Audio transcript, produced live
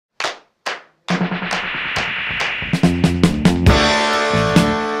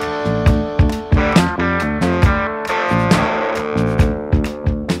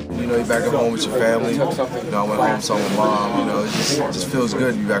back at home with your family. You know, I went home, saw my mom. You know, it just feels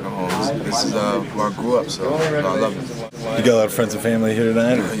good to be back at home. This is where I grew up, so I love it. You got a lot of friends and family here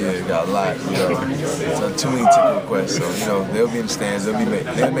tonight? Or? Yeah, got a lot. You know, it's too many ticket requests, so you know they'll be in the stands.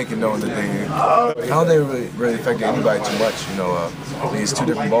 They'll make it known that they. I don't think it really affected anybody too much. You know, I mean, it's two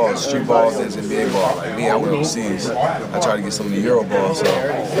different balls. Street ball is NBA ball. Like me, I went overseas. I tried to get some of the Euro balls. So you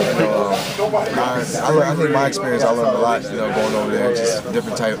know, I think my experience, I learned a lot. You know, going over there, just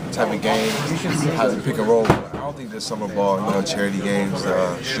different type of game, how to pick and roll. I don't think this summer ball, you know, charity games,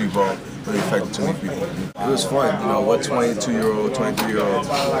 street ball, really affected too many people. It was fun, you know, what 22-year-old, 23-year-old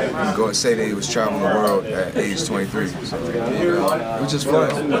would go and say that he was traveling the world at age 23. So, you know, it was just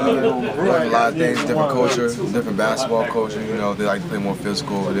fun. Learned a lot of things, different culture, different basketball culture. You know, they like to play more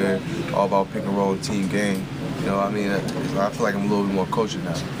physical over there, all about pick and roll, team game. You know, I mean, I feel like I'm a little bit more cultured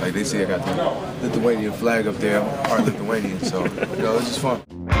now. Like they say I got the Lithuanian flag up there. I'm part Lithuanian, so, you know, it's just fun.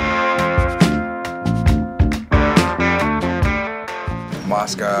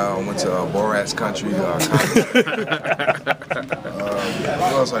 Moscow, I went to Borat's country, where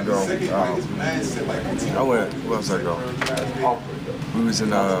else I go? Where else I go? We was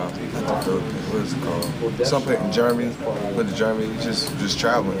in, what is it called? Something in Germany, went to Germany, just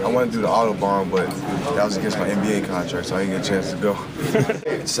traveling. I wanted to do the Autobahn, but that was against my NBA contract, so I didn't get a chance to go.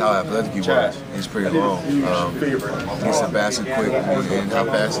 It's how athletic he was. He's pretty long. He's a basket quick, and how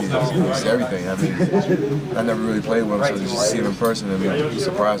fast he is. It's everything. I mean, I never really played with him, so just to see him in person, I mean, it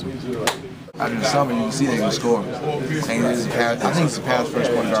surprised me. Out in the summer, you can see that he can score. And I think he's a pass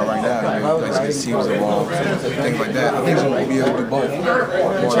first point guard right now. You know, he likes to get teams involved, things like that. I think he's going to be able to do both.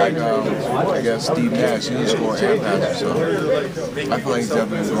 More like, I guess, Steve Nash, he can score and pass. So I feel like he's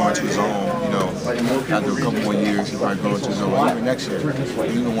definitely going to his own. You know, after a couple more years, he'll probably go into his own. Maybe next year, he's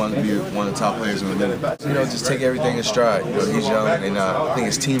going to be one of the top players in the league. You know, just take everything in stride. You know, he's young, and I think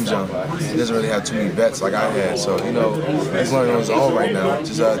his team's young. He doesn't really have too many vets like I had. So, you know, he's learning on his own right now.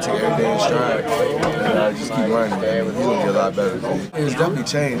 Just take everything in stride. And just keep learning, man. He's gonna get a lot better. It's definitely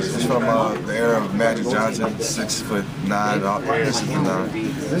changed. It's from the era of Magic Johnson, 6'9",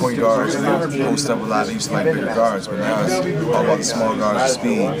 6'9". Point guards, you know, post up a lot. They used to like bigger guards, but now it's all about the small guards and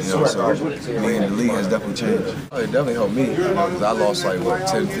speed. You know, so me and the league has definitely changed. It definitely helped me, because I lost like what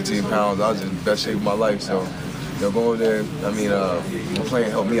 10, 15 pounds. I was in the best shape of my life, so. You know, going there, I mean, playing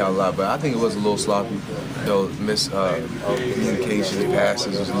helped me out a lot, but I think it was a little sloppy. You know, communication,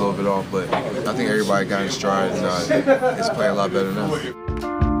 passes was a little bit off, but I think everybody got in stride, and it's playing a lot better now.